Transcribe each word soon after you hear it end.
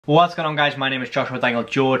What's going on, guys? My name is Joshua Daniel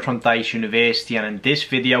George from Dice University, and in this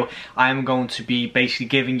video I'm going to be basically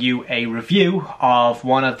giving you a review of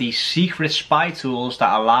one of the secret spy tools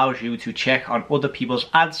that allows you to check on other people's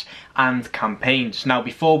ads and campaigns. Now,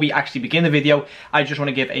 before we actually begin the video, I just want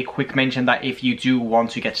to give a quick mention that if you do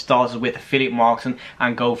want to get started with affiliate marketing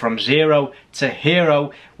and go from zero to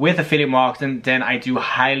hero with affiliate marketing, then I do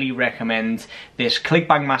highly recommend this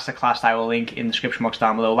Clickbank masterclass that I will link in the description box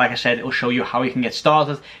down below. Like I said, it will show you how you can get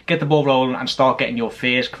started, get the ball rolling, and start getting your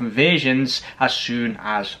first conversions as soon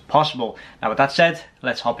as possible. Now, with that said,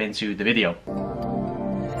 let's hop into the video.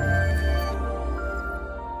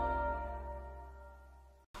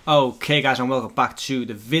 Okay, guys, and welcome back to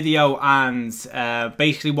the video. And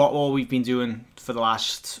basically what all we've been doing for the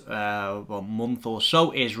last month or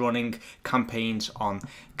so is running campaigns on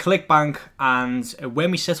Clickbank. And when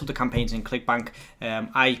we set up the campaigns in Clickbank,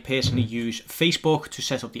 I personally use Facebook to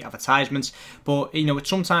set up the advertisements. But you know,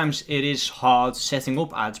 sometimes it is hard setting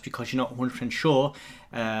up ads because you're not 100% sure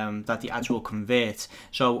that the ads will convert.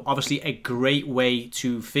 So obviously a great way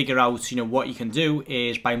to figure out, you know, what you can do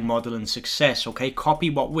is by modeling success. Okay, copy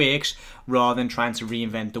what works rather than trying to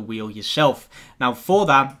reinvent the wheel yourself. Now, for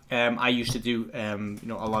that, I used to do you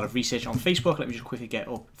know, a lot of research on Facebook. Let me just quickly get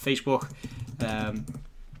up Facebook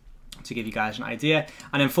to give you guys an idea.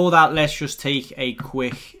 And then for that, let's just take a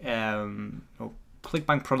quick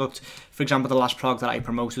Clickbank product. For example, the last product that I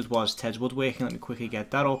promoted was Ted's Woodworking. Let me quickly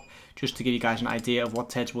get that up just to give you guys an idea of what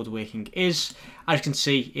Ted's Woodworking is. As you can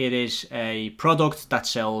see, it is a product that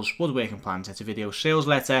sells woodworking plans. It's a video sales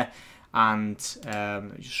letter, and let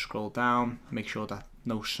me just scroll down, make sure that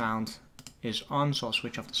no sound is on, so I'll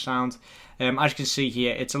switch off the sound. As you can see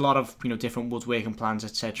here, it's a lot of, you know, different woodworking plans,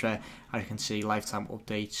 etc. As you can see, lifetime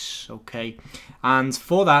updates. Okay, and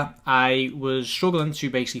for that, I was struggling to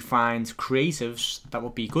basically find creatives that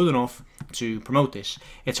would be good enough to promote this.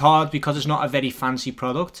 It's hard because it's not a very fancy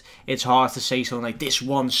product. It's hard to say something like this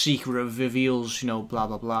one secret reveals, you know, blah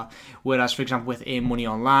blah blah. Whereas, for example, with Money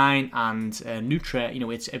Online and Nutra, you know,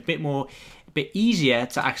 it's a bit easier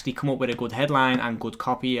to actually come up with a good headline and good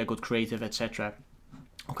copy, a good creative, etc.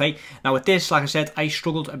 Okay, now with this, like I said, I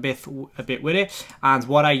struggled a bit with it, and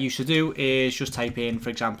what I used to do is just type in, for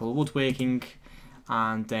example, woodworking,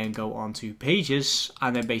 and then go on to pages,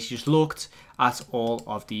 and then basically just looked at all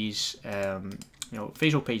of these you know,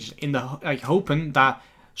 Facebook pages, in the hoping that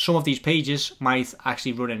some of these pages might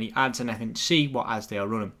actually run any ads, and I can see what ads they are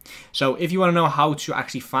running. So if you want to know how to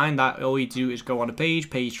actually find that, all you do is go on the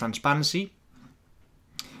page transparency,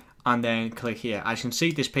 and then click here. As you can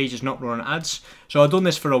see, this page is not running ads. So I've done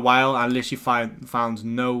this for a while and literally found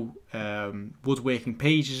no woodworking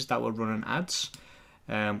pages that were running ads,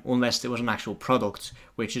 unless there was an actual product,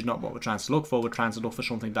 which is not what we're trying to look for. We're trying to look for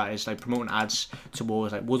something that is like promoting ads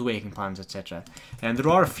towards like woodworking plans, etc. And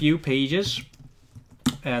there are a few pages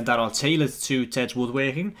that are tailored to Ted's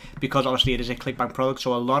Woodworking, because obviously it is a Clickbank product,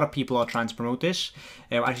 so a lot of people are trying to promote this.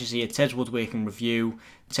 As you see, Ted's Woodworking Review,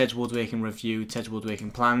 Ted's Woodworking Review, Ted's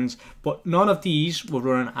Woodworking Plans, but none of these were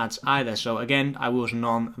running ads either. So again, I was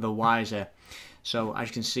none the wiser. So as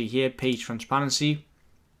you can see here, page transparency,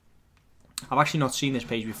 I've actually not seen this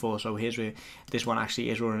page before, so here's where this one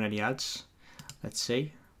actually is running any ads. Let's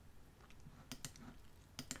see.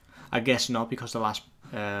 I guess not, because the last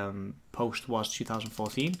post was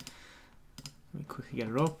 2014. Let me quickly get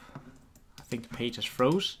it up. I think the page has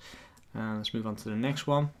froze. Let's move on to the next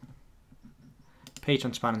one. Page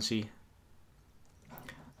transparency,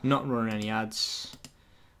 not running any ads.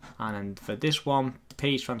 And then for this one,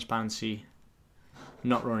 page transparency,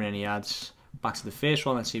 not running any ads. Back to the first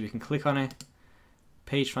one, let's see if we can click on it.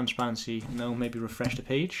 Page transparency, no, maybe refresh the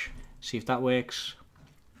page, see if that works.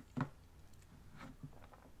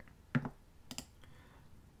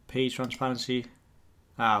 Page transparency,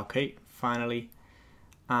 okay, finally,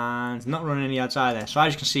 and not running any ads either. So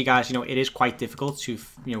as you can see, guys, you know, it is quite difficult to,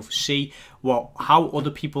 you know, see how other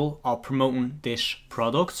people are promoting this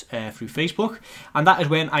product through Facebook. And that is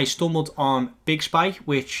when I stumbled on Bigspy,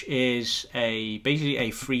 which is basically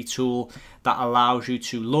a free tool that allows you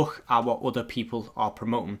to look at what other people are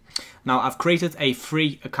promoting. Now, I've created a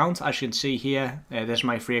free account, as you can see here. There's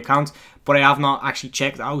my free account, but I have not actually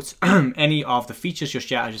checked out any of the features just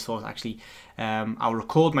yet. I just thought actually I'll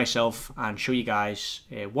record myself and show you guys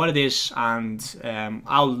what it is, and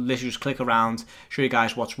I'll literally just click around, show you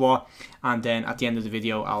guys what's what, and then at the end of the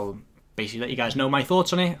video I'll basically let you guys know my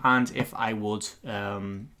thoughts on it, and if I would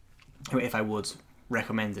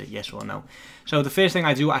recommend it, yes or no. So the first thing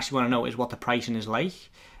I do actually want to know is what the pricing is like.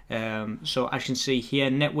 So as you can see here,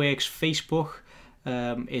 networks Facebook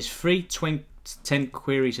is free, 10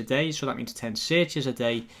 queries a day, so that means 10 searches a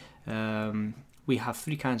day. We have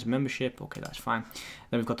 3 kinds of membership. Okay, that's fine.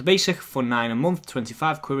 Then we've got the basic for 9 a month,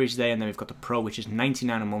 25 queries a day, and then we've got the pro, which is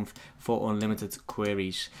 99 a month for unlimited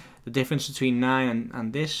queries. The difference between 9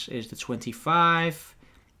 and this is the 25,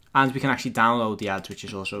 and we can actually download the ads, which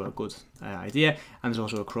is also a good idea. And there's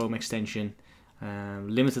also a Chrome extension.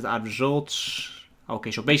 Limited ad results.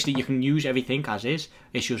 Okay, so basically you can use everything as is.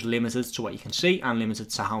 It's just limited to what you can see and limited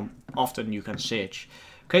to how often you can search.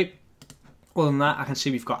 Okay, other than that, I can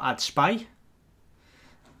see we've got adspy,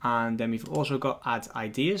 and then we've also got ad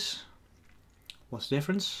ideas. What's the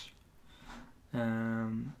difference?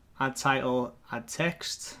 Ad title, ad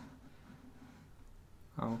text.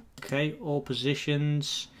 Okay, all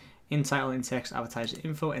positions, in title, in text, advertiser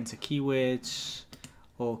info, enter keywords,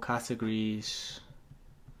 all categories.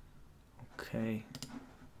 Okay,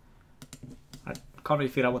 I can't really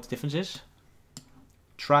figure out what the difference is.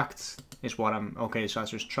 Tracked is what I'm, okay, so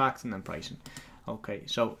that's just tracked and then pricing. Okay,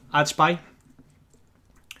 so adspy.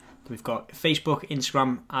 We've got Facebook,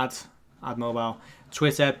 Instagram, ad mobile,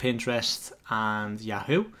 Twitter, Pinterest, and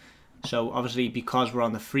Yahoo. So obviously, because we're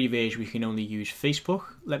on the free version, we can only use Facebook.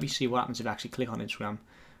 Let me see what happens if I actually click on Instagram.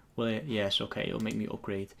 Will it? Yes, okay, it'll make me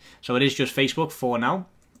upgrade. So it is just Facebook for now.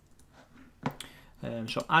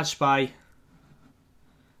 So adspy,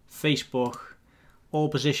 Facebook, all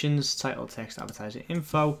positions, title, text, advertiser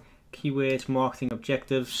info, keywords, marketing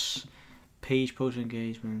objectives, page post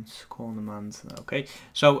engagement, call and demand. Okay,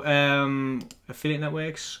 so affiliate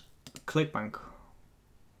networks, Clickbank.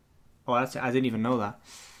 Oh, I didn't even know that.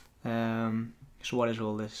 So what is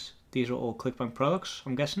all this? These are all Clickbank products,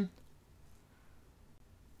 I'm guessing.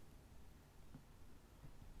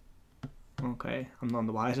 Okay, I'm none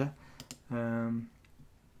the wiser.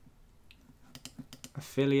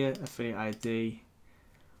 Affiliate ID.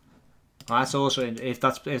 Oh, that's also, if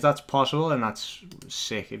that's possible, then that's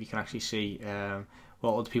sick. If you can actually see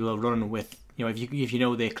what other people are running with, you know, if you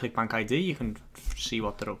know their Clickbank ID, you can see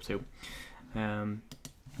what they're up to.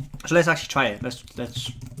 So let's actually try it. Let's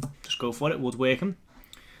just go for it. Woodworking.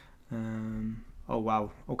 Oh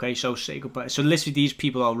wow. Okay, so say goodbye. So literally these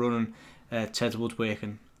people are running Ted's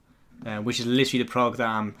Woodworking, which is literally the product that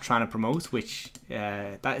I'm trying to promote. Which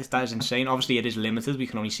that is insane. Obviously, it is limited. We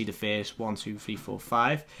can only see the first 1, 2, 3, 4,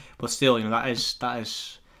 5. But still, you know, that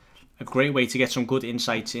is a great way to get some good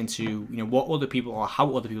insights into, you know, what other people or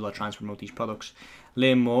how other people are trying to promote these products.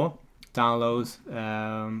 Learn more. Download,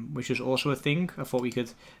 which is also a thing. I thought we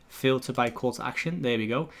could filter by call to action. There we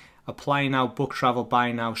go. Apply now, book travel,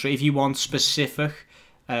 buy now. So if you want specific,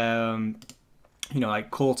 you know,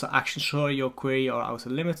 like call to action, sorry, your query or outer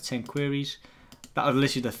limit, 10 queries. That was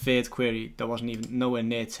literally the 3rd query. That wasn't even nowhere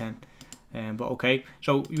near 10. But okay,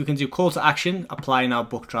 so you can do call to action, apply now,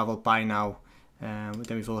 book travel, buy now. Then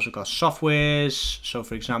we've also got softwares. So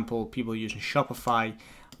for example, people using Shopify.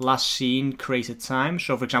 Last seen, created time.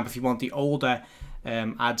 So for example, if you want the older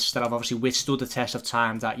ads that have obviously withstood the test of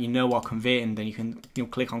time that you know are converting, then you can, you know,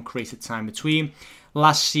 click on created time between.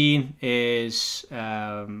 Last seen is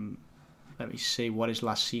let me see, what is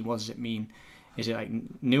last seen? What does it mean? Is it like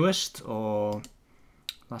newest or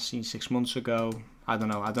last seen 6 months ago? I don't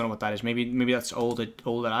know what that is. Maybe that's older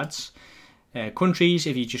ads. Countries,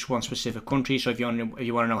 if you just want specific countries. So if you want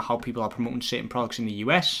to know how people are promoting certain products in the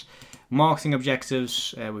US. Marketing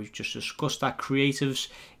objectives, we've just discussed that. Creatives,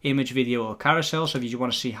 image, video, or carousel. So if you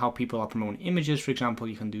want to see how people are promoting images, for example,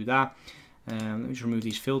 you can do that. Let me just remove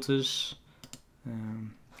these filters.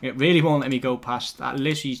 It really won't let me go past that.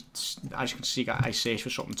 Literally, as you can see, I searched for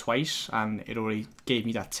something twice and it already gave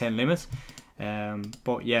me that 10 limit.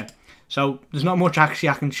 But yeah, so there's not much actually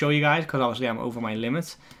I can show you guys because obviously I'm over my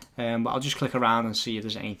limit. But I'll just click around and see if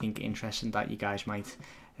there's anything interesting that you guys might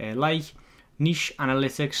like. Niche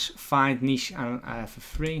analytics, find niche for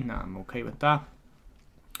free. No, I'm okay with that.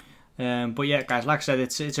 But yeah, guys, like I said,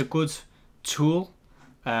 it's a good tool,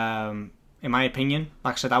 in my opinion.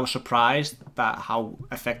 Like I said, I was surprised that how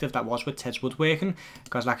effective that was with Ted's Woodworking,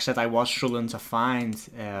 because like I said, I was struggling to find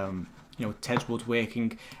you know, Ted's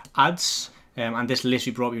Woodworking ads, and this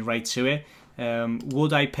literally brought me right to it.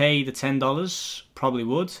 Would I pay the $10? Probably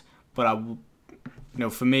would, but I would. You know,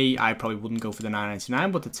 for me, I probably wouldn't go for the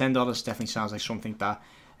 $9.99, but the $10 definitely sounds like something that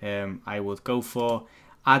I would go for.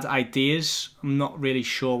 Ad ideas, I'm not really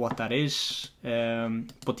sure what that is,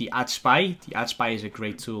 but the adspy is a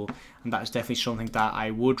great tool, and that is definitely something that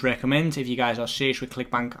I would recommend if you guys are serious with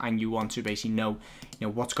Clickbank and you want to basically know, you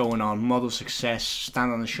know, what's going on, model success,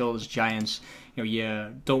 stand on the shoulders of giants. You know,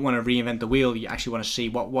 you don't want to reinvent the wheel. You actually want to see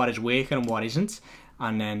what is working and what isn't,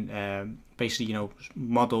 and then basically, you know,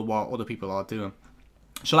 model what other people are doing.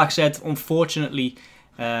 So like I said, unfortunately,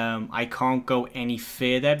 I can't go any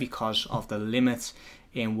further because of the limit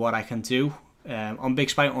in what I can do on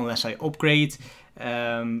Bigspy unless I upgrade.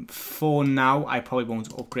 For now, I probably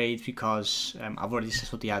won't upgrade because I've already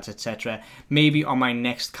set up the ads, etc. Maybe on my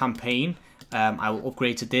next campaign, I will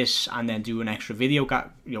upgrade to this and then do an extra video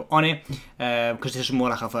on it, because this is more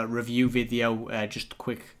like a review video, just a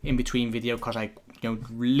quick in between video, because I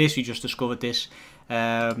literally just discovered this.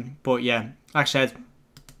 But yeah, like I said,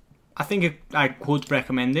 I think I could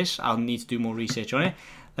recommend this. I'll need to do more research on it.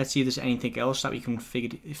 Let's see if there's anything else that we can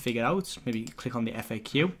figure out. Maybe click on the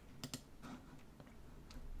FAQ.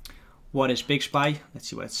 What is Bigspy? Let's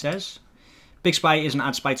see what it says. Bigspy is an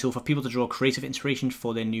ad spy tool for people to draw creative inspiration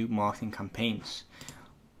for their new marketing campaigns.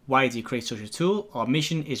 Why do you create such a tool? Our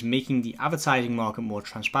mission is making the advertising market more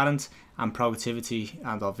transparent and productivity,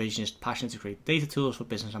 and our vision is passionate to create data tools for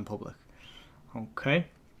business and public. Okay.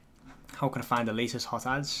 How can I find the latest hot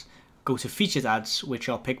ads? Go to featured ads, which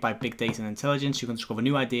are picked by big data and intelligence. You can discover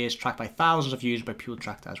new ideas tracked by thousands of users by people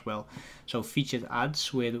tracked as well. So featured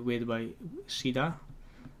ads, where do I see that?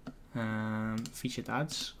 Featured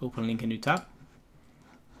ads, open link in new tab.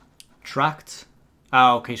 Tracked.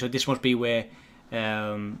 Okay, so this must be where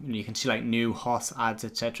you can see like new hot ads,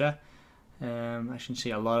 etc. I should see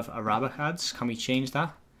a lot of Arabic ads. Can we change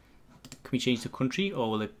that? Can we change the country, or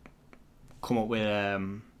will it come up with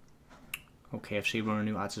KFC running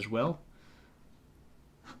new ads as well?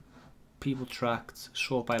 People tracked,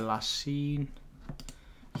 sort by last seen.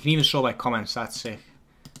 You can even sort by comments. That's sick.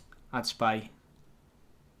 Adspy.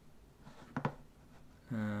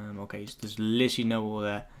 Okay, so there's literally no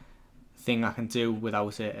other thing I can do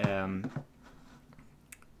without it.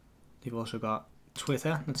 They've also got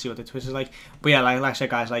Twitter. Let's see what the Twitter's like. But yeah, like I said,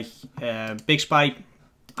 guys, like Bigspy,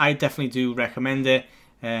 I definitely do recommend it.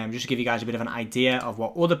 Just to give you guys a bit of an idea of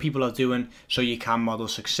what other people are doing, so you can model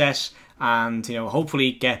success and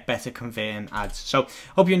hopefully get better converting ads. So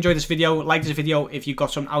hope you enjoyed this video. Like this video if you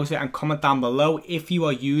got something out of it, and comment down below if you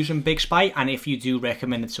are using Bigspy and if you do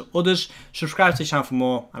recommend it to others. Subscribe to the channel for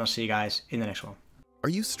more, and I'll see you guys in the next one. Are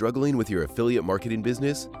you struggling with your affiliate marketing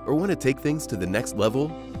business or want to take things to the next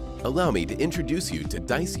level? Allow me to introduce you to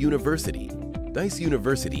Dice University. Dice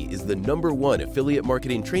University is the #1 affiliate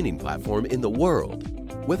marketing training platform in the world.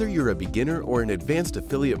 Whether you're a beginner or an advanced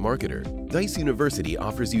affiliate marketer, Dice University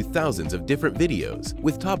offers you thousands of different videos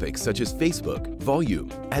with topics such as Facebook, volume,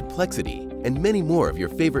 adplexity, and many more of your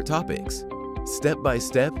favorite topics. Step by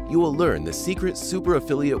step, you will learn the secret super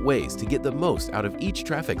affiliate ways to get the most out of each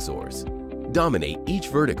traffic source. Dominate each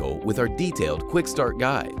vertical with our detailed quick start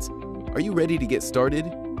guides. Are you ready to get started?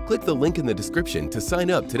 Click the link in the description to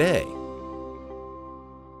sign up today.